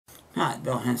Hi,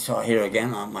 Bill Henshaw here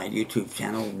again on my YouTube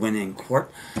channel, Winning Court.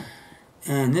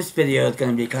 And this video is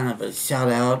going to be kind of a shout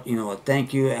out, a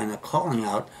thank you and a calling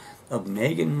out of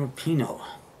Megan Rapinoe,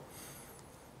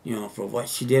 for what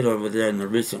she did over there in the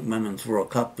recent Women's World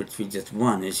Cup, which we just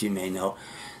won, as you may know.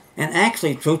 And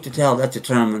actually, truth to tell, that's a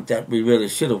tournament that we really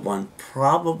should have won.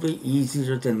 Probably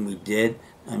easier than we did.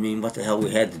 I mean, what the hell,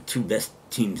 we had the two best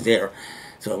teams there.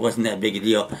 So it wasn't that big a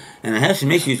deal. And I have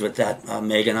some issues with that,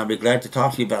 Megan. I'll be glad to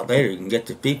talk to you about later. You can get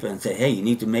to FIFA and say, hey, you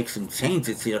need to make some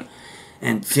changes here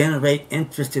and generate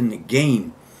interest in the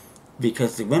game,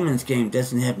 because the women's game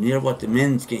doesn't have near what the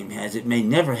men's game has. It may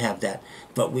never have that,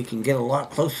 but we can get a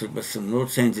lot closer with some rule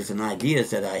changes and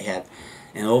ideas that I have.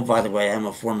 And oh, by the way, I'm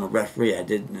a former referee. I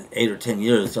did 8 or 10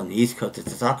 years on the East Coast as a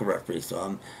soccer referee,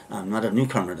 so I'm not a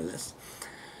newcomer to this.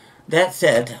 That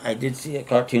said, I did see a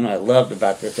cartoon I loved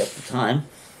about this at the time,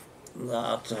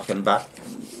 talking about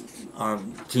our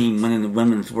team winning the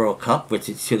Women's World Cup, which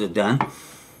it should have done.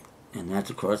 And that's,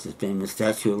 of course, the famous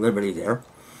Statue of Liberty there.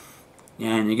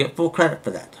 And you get full credit for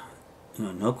that.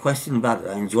 No question about it.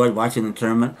 I enjoyed watching the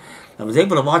tournament. I was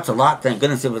able to watch a lot. Thank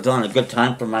goodness it was on a good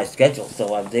time for my schedule.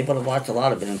 So I was able to watch a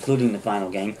lot of it, including the final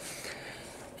game.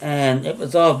 And it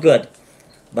was all good.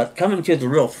 But coming to the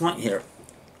real point here,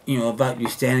 about you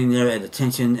standing there at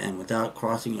attention and without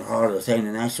crossing your heart or saying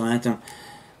the national anthem,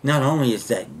 not only is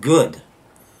that good,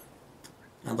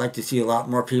 I'd like to see a lot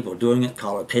more people doing it,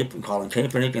 calling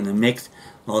Kaepernick in the mix,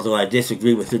 although I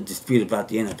disagree with the dispute about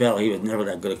the NFL. He was never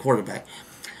that good a quarterback.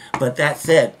 But that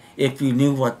said, if you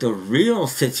knew what the real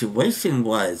situation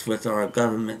was with our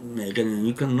government, Megan, and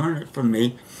you can learn it from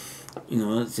me,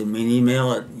 send me an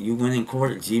email at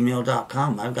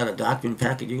youwinningcourt@gmail.com. I've got a document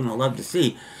packet you're going to love to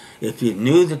see. If you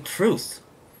knew the truth,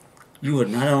 you would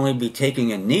not only be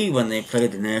taking a knee when they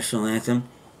played the national anthem,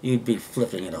 you'd be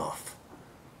flipping it off.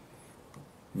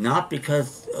 Not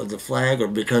because of the flag or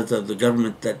because of the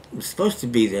government that was supposed to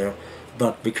be there,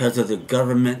 but because of the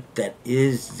government that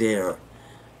is there.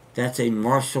 That's a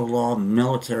martial law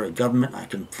military government. I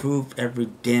can prove every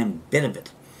damn bit of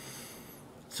it.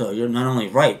 So you're not only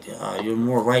right, you're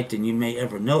more right than you may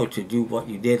ever know to do what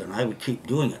you did, and I would keep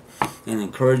doing it and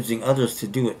encouraging others to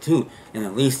do it too, and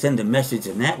at least send a message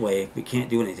in that way if we can't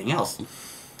do anything else.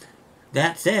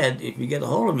 That said, if you get a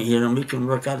hold of me here and we can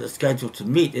work out a schedule to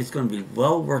meet, it's going to be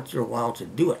well worth your while to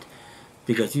do it,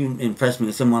 because you impress me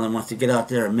as someone that wants to get out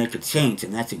there and make a change,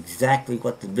 and that's exactly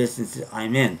what the business that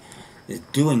I'm in is,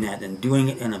 doing that, and doing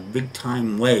it in a big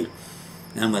time way.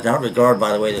 And without regard,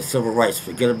 by the way, to civil rights,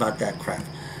 forget about that crap.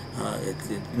 It's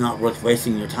not worth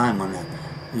wasting your time on that.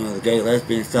 The gay,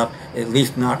 lesbian stuff, at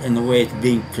least not in the way it's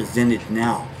being presented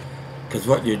now. Because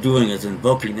what you're doing is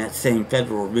invoking that same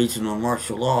federal, regional,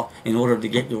 martial law in order to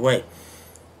get your way.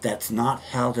 That's not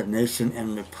how the nation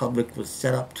and republic was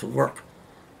set up to work.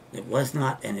 It was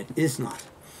not, and it is not.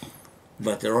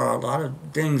 But there are a lot of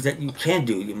things that you can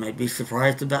do. You may be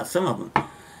surprised about some of them.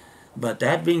 But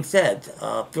that being said,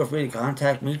 feel free to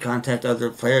contact me, contact other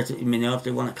players that you may know if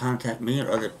they want to contact me,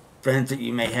 or other friends that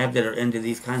you may have that are into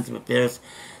these kinds of affairs,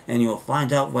 and you'll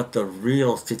find out what the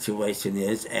real situation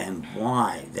is and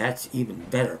why. That's even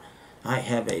better. I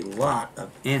have a lot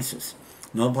of answers.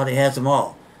 Nobody has them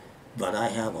all, but I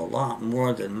have a lot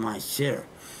more than my share.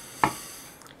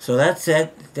 So that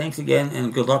said, thanks again,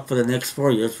 and good luck for the next 4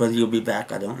 years. Whether you'll be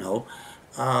back, I don't know.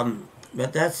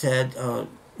 But that said,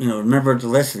 remember the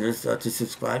listeners to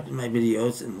subscribe to my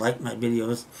videos and like my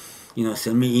videos.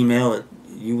 Send me email at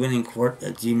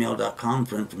youwinningcourt@gmail.com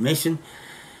for information.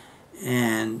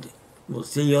 And we'll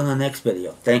see you on the next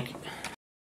video. Thank you.